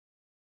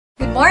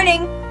Good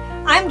morning!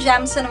 I'm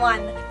Jamson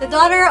Wan, the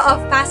daughter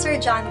of Pastor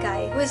John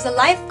Guy, who is the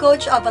life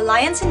coach of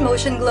Alliance in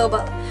Motion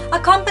Global, a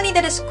company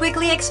that is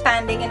quickly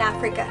expanding in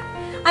Africa.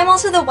 I'm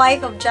also the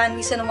wife of John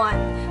Wisan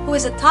Wan, who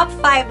is a top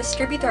 5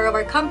 distributor of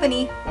our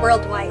company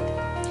worldwide.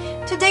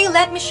 Today,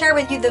 let me share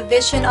with you the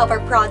vision of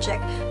our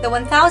project, the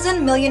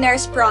 1000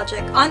 Millionaires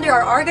Project, under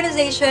our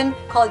organization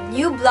called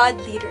New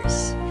Blood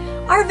Leaders.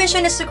 Our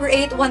vision is to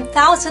create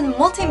 1,000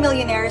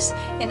 multimillionaires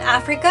in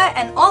Africa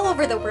and all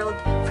over the world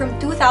from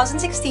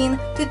 2016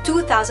 to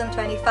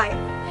 2025.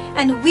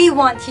 And we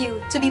want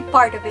you to be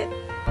part of it.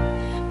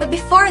 But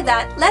before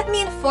that, let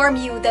me inform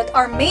you that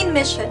our main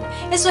mission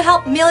is to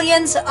help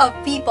millions of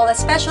people,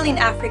 especially in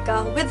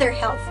Africa, with their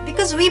health,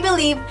 because we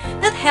believe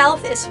that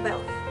health is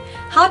wealth.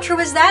 How true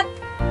is that?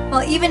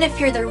 Well, even if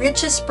you're the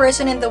richest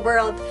person in the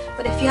world,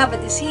 but if you have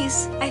a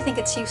disease, I think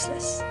it's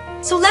useless.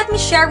 So let me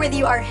share with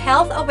you our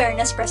health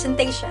awareness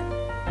presentation.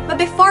 But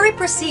before we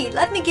proceed,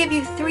 let me give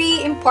you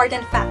 3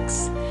 important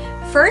facts.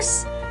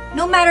 First,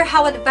 no matter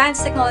how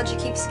advanced technology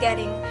keeps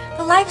getting,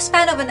 the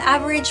lifespan of an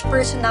average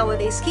person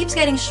nowadays keeps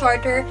getting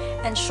shorter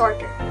and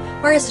shorter.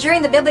 Whereas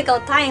during the biblical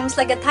times,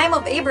 like the time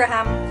of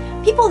Abraham,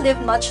 people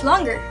lived much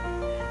longer.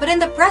 But in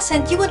the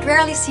present, you would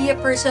rarely see a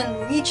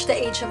person reach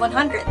the age of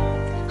 100.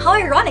 How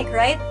ironic,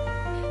 right?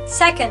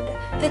 Second,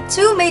 the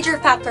 2 major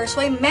factors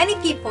why many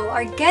people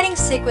are getting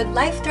sick with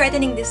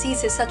life-threatening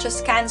diseases such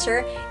as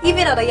cancer,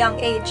 even at a young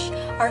age,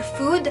 are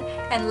food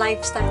and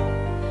lifestyle.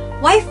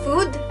 Why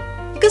food?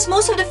 Because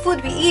most of the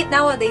food we eat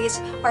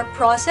nowadays are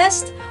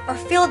processed or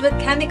filled with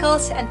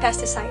chemicals and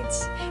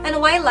pesticides.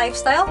 And why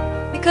lifestyle?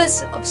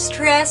 Because of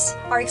stress,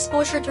 our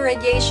exposure to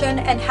radiation,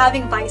 and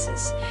having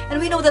vices. And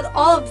we know that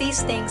all of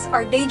these things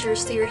are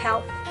dangerous to your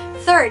health.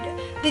 Third,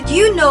 did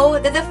you know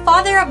that the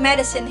father of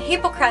medicine,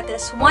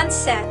 Hippocrates, once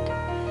said,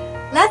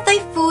 "Let thy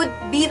food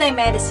be thy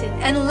medicine,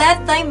 and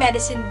let thy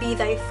medicine be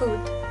thy food"?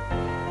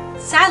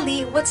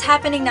 Sadly, what's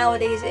happening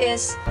nowadays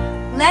is,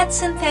 let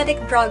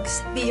synthetic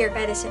drugs be your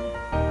medicine.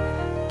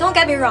 Don't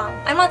get me wrong,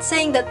 I'm not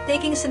saying that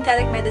taking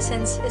synthetic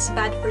medicines is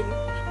bad for you,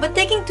 but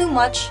taking too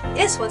much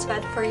is what's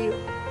bad for you.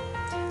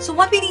 So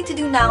what we need to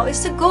do now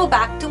is to go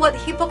back to what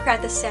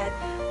Hippocrates said,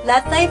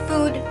 "Let thy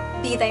food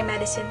be thy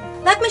medicine."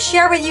 Let me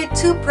share with you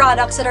 2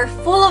 products that are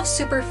full of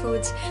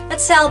superfoods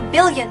that sell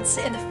billions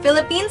in the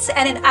Philippines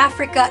and in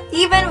Africa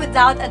even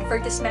without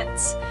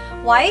advertisements.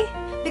 Why?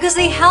 Because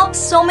they help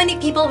so many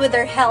people with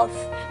their health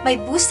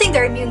by boosting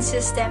their immune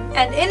system,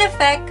 and in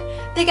effect,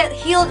 they get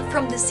healed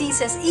from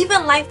diseases,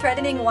 even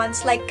life-threatening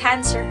ones like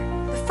cancer.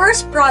 The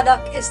first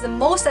product is the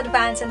most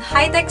advanced and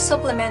high-tech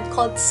supplement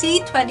called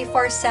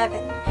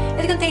C24/7.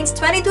 It contains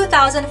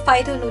 22,000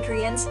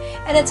 phytonutrients,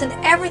 and it's an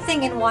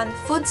everything-in-one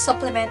food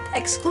supplement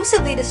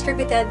exclusively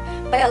distributed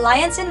by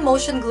Alliance in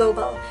Motion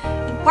Global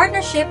in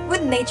partnership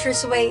with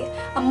Nature's Way,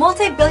 a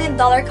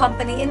multi-billion-dollar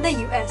company in the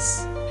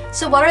US.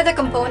 So what are the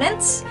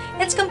components?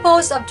 It's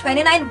composed of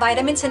 29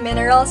 vitamins and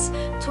minerals,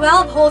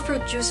 12 whole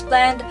fruit juice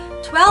blend,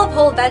 12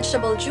 whole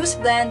vegetable juice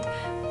blend,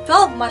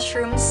 12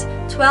 mushrooms,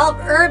 12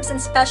 herbs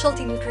and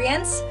specialty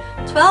nutrients,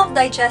 12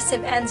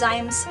 digestive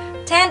enzymes,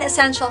 10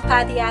 essential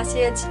fatty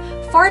acids,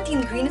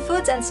 14 green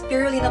foods and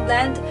spirulina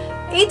blend,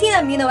 18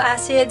 amino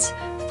acids,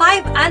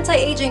 5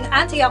 anti-aging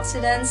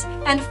antioxidants,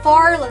 and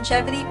 4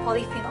 longevity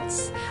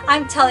polyphenols.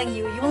 I'm telling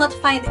you, you will not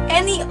find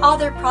any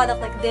other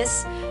product like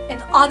this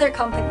in other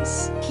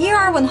companies. Here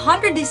are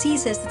 100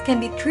 diseases that can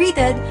be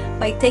treated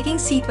by taking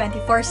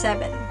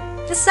C24/7.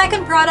 The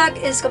second product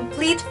is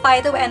Complete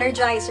Phyto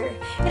Energizer.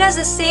 It has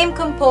the same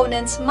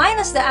components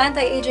minus the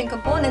anti-aging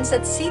components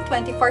that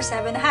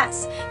C24/7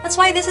 has. That's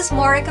why this is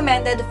more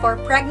recommended for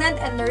pregnant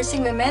and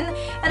nursing women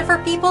and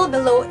for people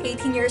below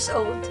 18 years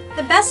old.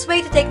 The best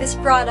way to take these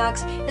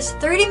products is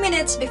 30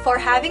 minutes before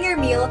having your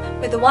meal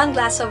with 1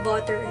 glass of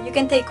water. You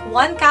can take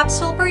 1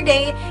 capsule per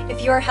day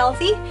if you are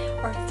healthy,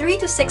 or 3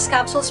 to 6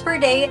 capsules per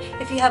day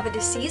if you have a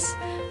disease,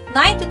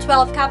 9 to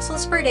 12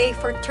 capsules per day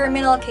for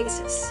terminal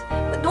cases.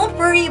 But don't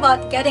worry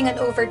about getting an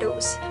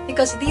overdose,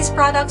 because these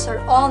products are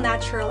all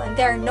natural and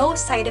there are no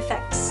side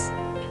effects.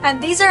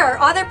 And these are our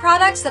other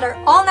products that are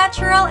all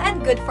natural and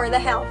good for the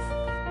health.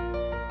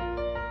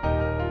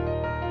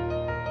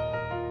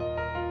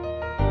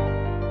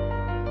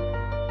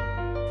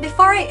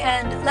 Before I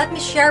end, let me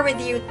share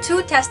with you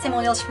 2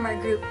 testimonials from our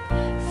group.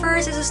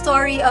 First is a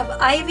story of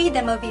Ivy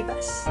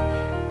Demavivas.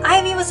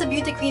 Ivy was a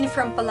beauty queen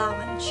from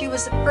Palawan. She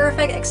was the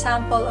perfect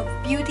example of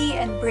beauty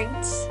and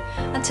brains.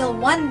 Until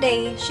one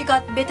day, she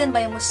got bitten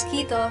by a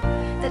mosquito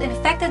that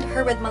infected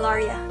her with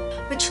malaria,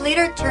 which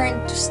later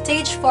turned to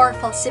stage 4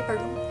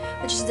 falciparum,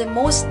 which is the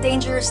most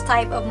dangerous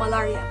type of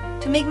malaria.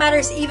 To make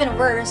matters even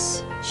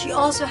worse, she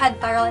also had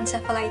viral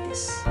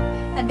encephalitis.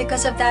 And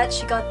because of that,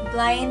 she got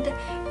blind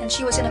and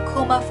she was in a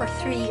coma for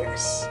 3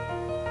 years.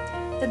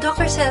 The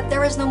doctor said there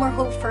was no more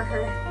hope for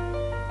her.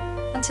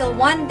 Until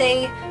one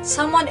day,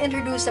 someone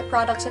introduced the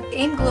products of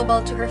AIM Global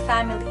to her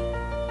family.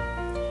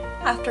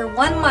 After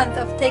 1 month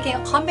of taking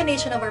a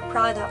combination of our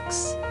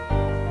products,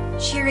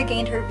 she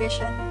regained her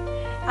vision.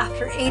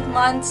 After 8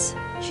 months,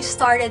 she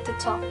started to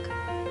talk.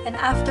 And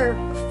after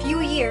a few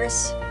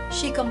years,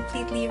 she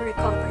completely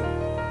recovered.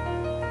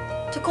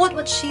 To quote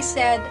what she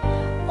said,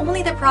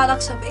 only the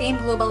products of AIM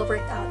Global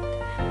worked out.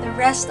 The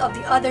rest of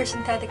the other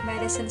synthetic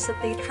medicines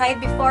that they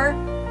tried before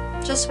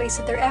just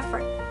wasted their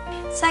effort.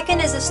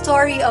 Second is the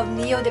story of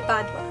Neo de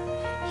Padua.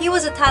 He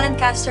was a talent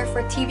caster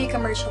for TV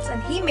commercials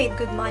and he made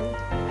good money.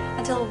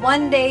 Until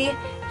one day,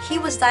 he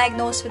was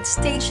diagnosed with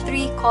stage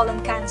 3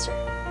 colon cancer.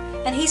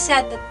 And he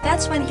said that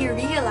that's when he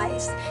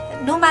realized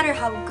that no matter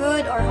how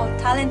good or how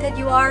talented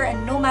you are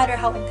and no matter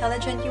how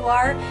intelligent you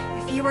are,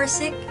 if you are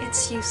sick,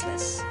 it's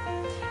useless.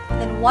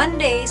 Then one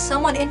day,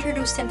 someone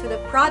introduced him to the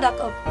product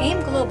of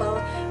AIM Global,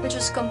 which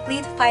was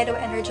Complete Phyto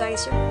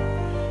Energizer.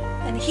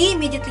 And he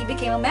immediately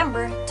became a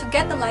member to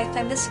get the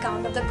lifetime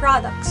discount of the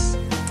products.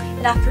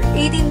 And after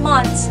 18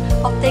 months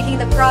of taking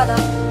the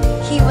product,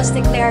 he was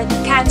declared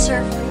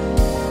cancer-free.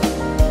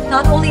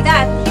 Not only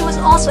that, he was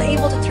also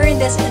able to turn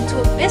this into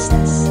a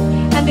business.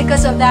 And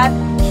because of that,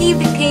 he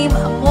became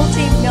a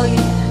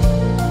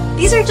multi-millionaire.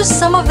 These are just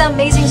some of the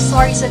amazing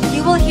stories that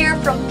you will hear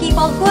from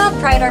people who have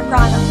tried our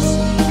products.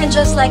 And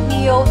just like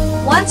Neo,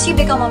 once you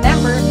become a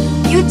member,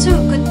 you too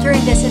could turn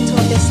this into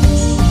a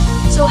business.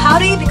 So how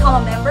do you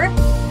become a member?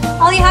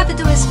 All you have to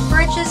do is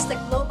purchase the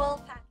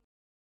global package.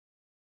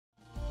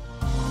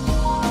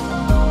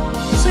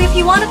 So if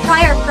you want to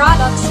try our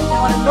products and you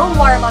want to know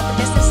more about the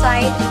business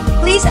side,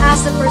 please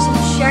ask the person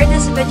who shared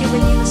this video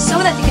with you so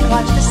that you can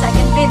watch the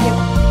second video.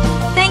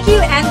 Thank you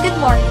and good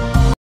morning!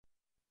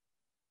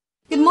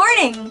 Good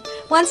morning!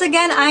 Once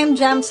again, I'm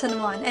Jam San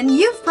Juan, and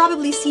you've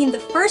probably seen the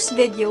first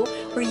video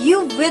where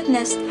you've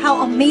witnessed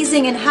how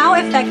amazing and how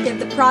effective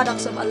the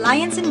products of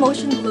Alliance in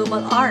Motion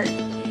Global are.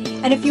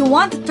 And if you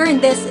want to turn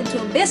this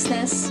into a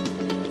business,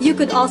 you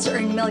could also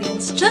earn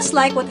millions, just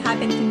like what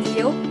happened to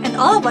Neo and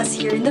all of us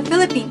here in the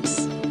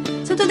Philippines.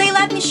 So today,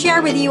 let me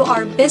share with you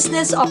our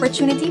business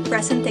opportunity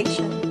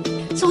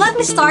presentation. So let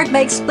me start by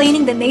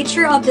explaining the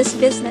nature of this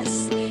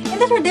business. In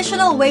the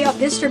traditional way of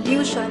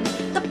distribution,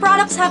 the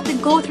products have to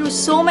go through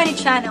so many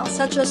channels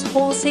such as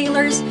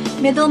wholesalers,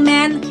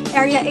 middlemen,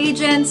 area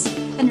agents,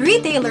 and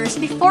retailers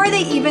before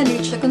they even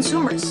reach the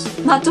consumers.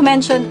 Not to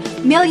mention,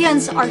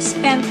 millions are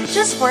spent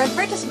just for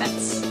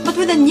advertisements. But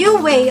with a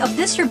new way of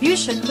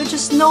distribution, which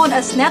is known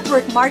as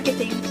network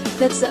marketing,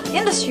 that's the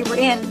industry we're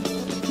in,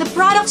 the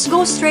products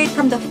go straight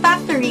from the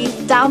factory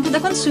down to the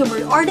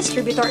consumer or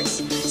distributors.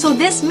 So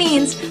this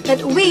means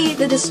that we,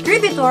 the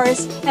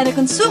distributors and the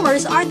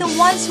consumers, are the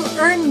ones who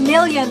earn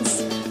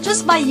millions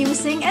just by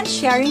using and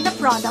sharing the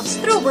products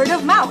through word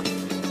of mouth.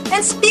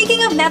 And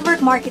speaking of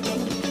network marketing,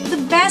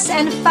 the best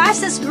and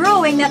fastest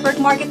growing network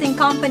marketing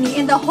company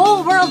in the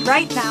whole world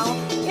right now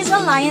is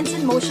Alliance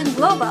in Motion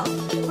Global,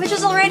 which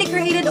has already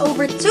created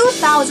over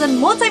 2,000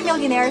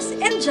 multimillionaires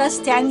in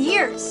just 10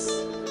 years.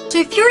 So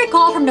if you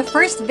recall from the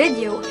first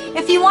video,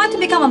 if you want to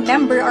become a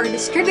member or a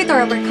distributor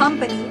of our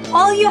company,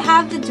 all you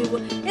have to do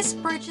is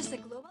purchase the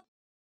global.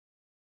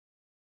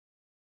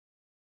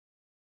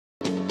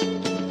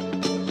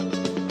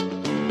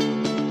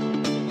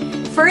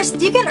 First,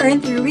 you can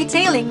earn through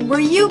retailing, where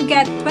you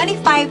get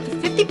 25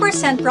 to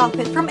 50%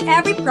 profit from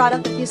every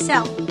product that you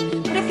sell.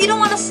 But if you don't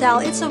want to sell,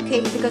 it's okay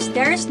because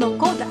there is no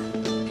quota.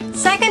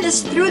 Second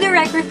is through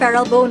direct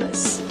referral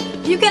bonus.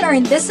 You can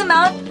earn this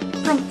amount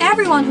from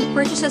everyone who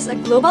purchases a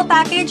global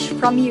package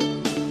from you.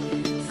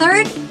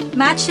 Third,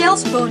 match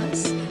sales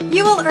bonus.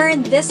 You will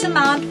earn this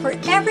amount for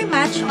every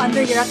match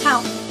under your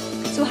account.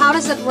 So how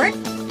does that work?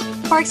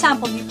 For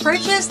example, you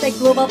purchased a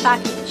global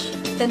package.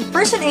 Then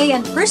person A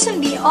and person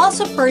B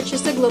also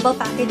purchased a global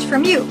package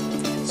from you.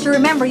 So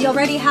remember, you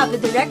already have the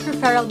direct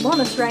referral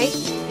bonus, right?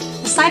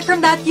 Aside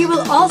from that, you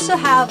will also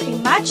have a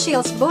match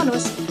sales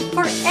bonus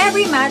for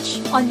every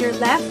match on your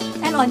left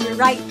and on your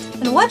right.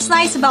 And what's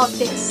nice about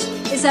this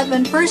is that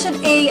when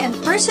person A and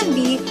person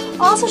B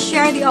also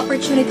share the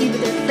opportunity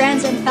with their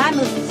friends and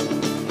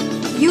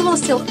families, you will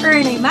still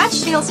earn a match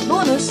sales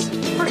bonus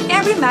for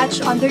every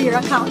match under your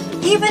account,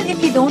 even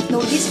if you don't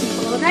know these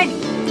people already.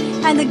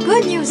 And the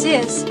good news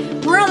is,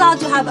 we're allowed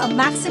to have a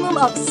maximum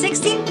of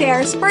 16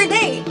 pairs per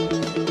day.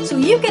 So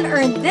you can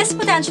earn this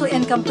potential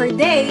income per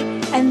day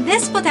and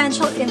this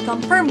potential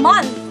income per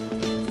month.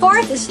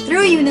 Fourth is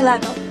through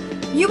Unilevel.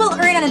 You will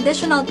earn an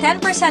additional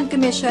 10%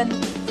 commission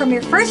from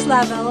your first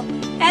level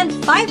and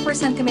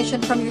 5%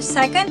 commission from your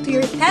second to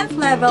your 10th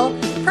level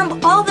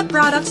from all the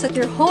products that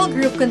your whole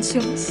group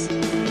consumes.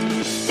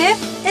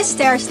 Fifth is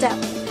Stair Step.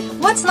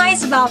 What's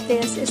nice about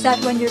this is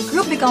that when your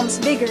group becomes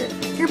bigger,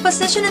 your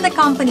position in the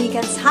company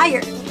gets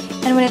higher.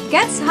 And when it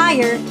gets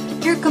higher,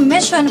 your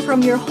commission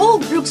from your whole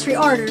group's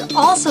reorder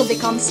also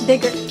becomes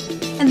bigger.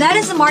 And that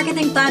is the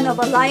marketing plan of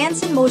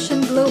Alliance in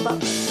Motion Global.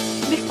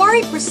 Before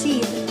we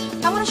proceed,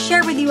 I want to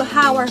share with you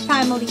how our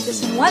family,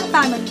 this in one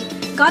family,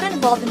 got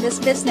involved in this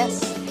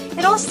business.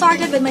 It all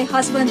started with my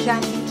husband,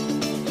 Johnny.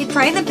 He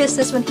tried the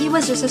business when he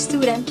was just a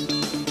student.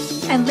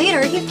 And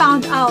later, he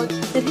found out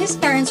that his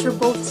parents were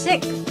both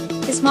sick.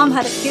 His mom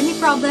had a kidney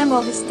problem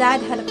while his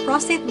dad had a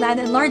prostate gland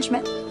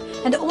enlargement.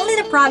 And only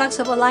the products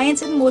of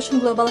Alliance in Motion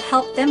Global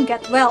helped them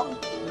get well.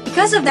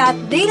 Because of that,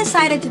 they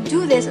decided to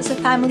do this as a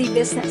family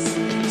business.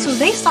 So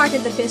they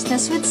started the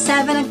business with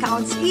 7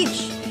 accounts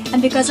each. And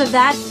because of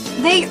that,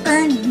 they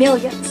earned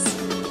millions.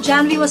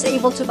 Janvi was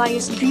able to buy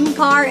his dream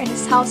car and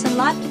his house and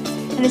lot,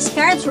 and his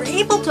parents were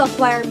able to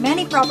acquire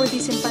many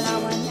properties in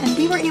Palawan, and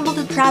we were able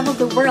to travel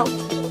the world.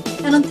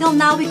 And until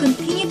now, we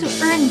continue to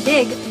earn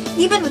big,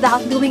 even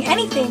without doing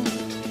anything.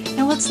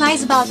 And what's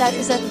nice about that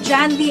is that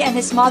Janvi and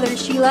his mother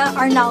Sheila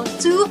are now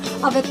 2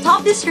 of the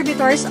top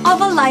distributors of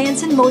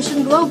Alliance in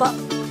Motion Global.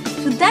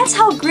 So that's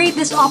how great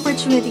this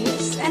opportunity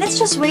is, and it's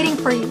just waiting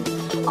for you.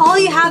 All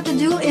you have to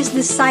do is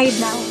decide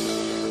now.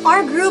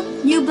 Our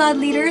group, New Blood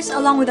Leaders,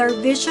 along with our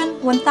Vision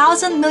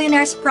 1000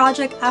 Millionaires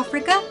Project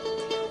Africa,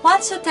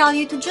 wants to tell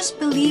you to just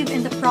believe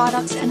in the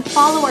products and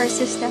follow our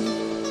system.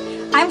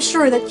 I'm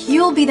sure that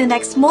you'll be the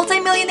next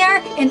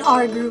multimillionaire in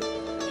our group.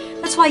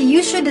 That's why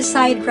you should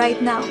decide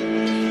right now.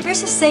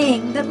 There's a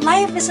saying that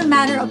life is a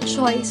matter of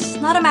choice,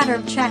 not a matter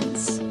of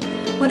chance.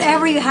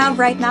 Whatever you have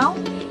right now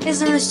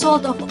is the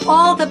result of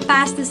all the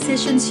past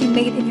decisions you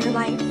made in your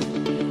life.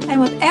 And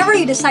whatever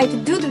you decide to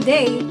do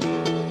today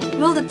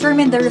will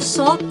determine the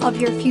result of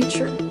your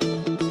future.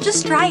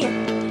 Just try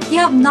it. You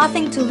have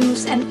nothing to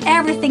lose and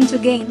everything to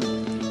gain.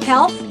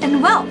 Health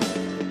and wealth.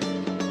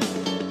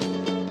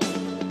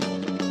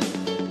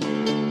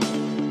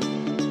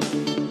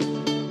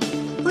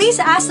 Please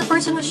ask the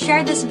person who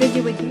shared this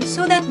video with you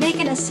so that they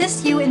can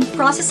assist you in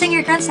processing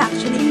your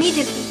transaction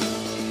immediately.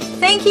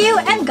 Thank you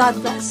and God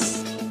bless.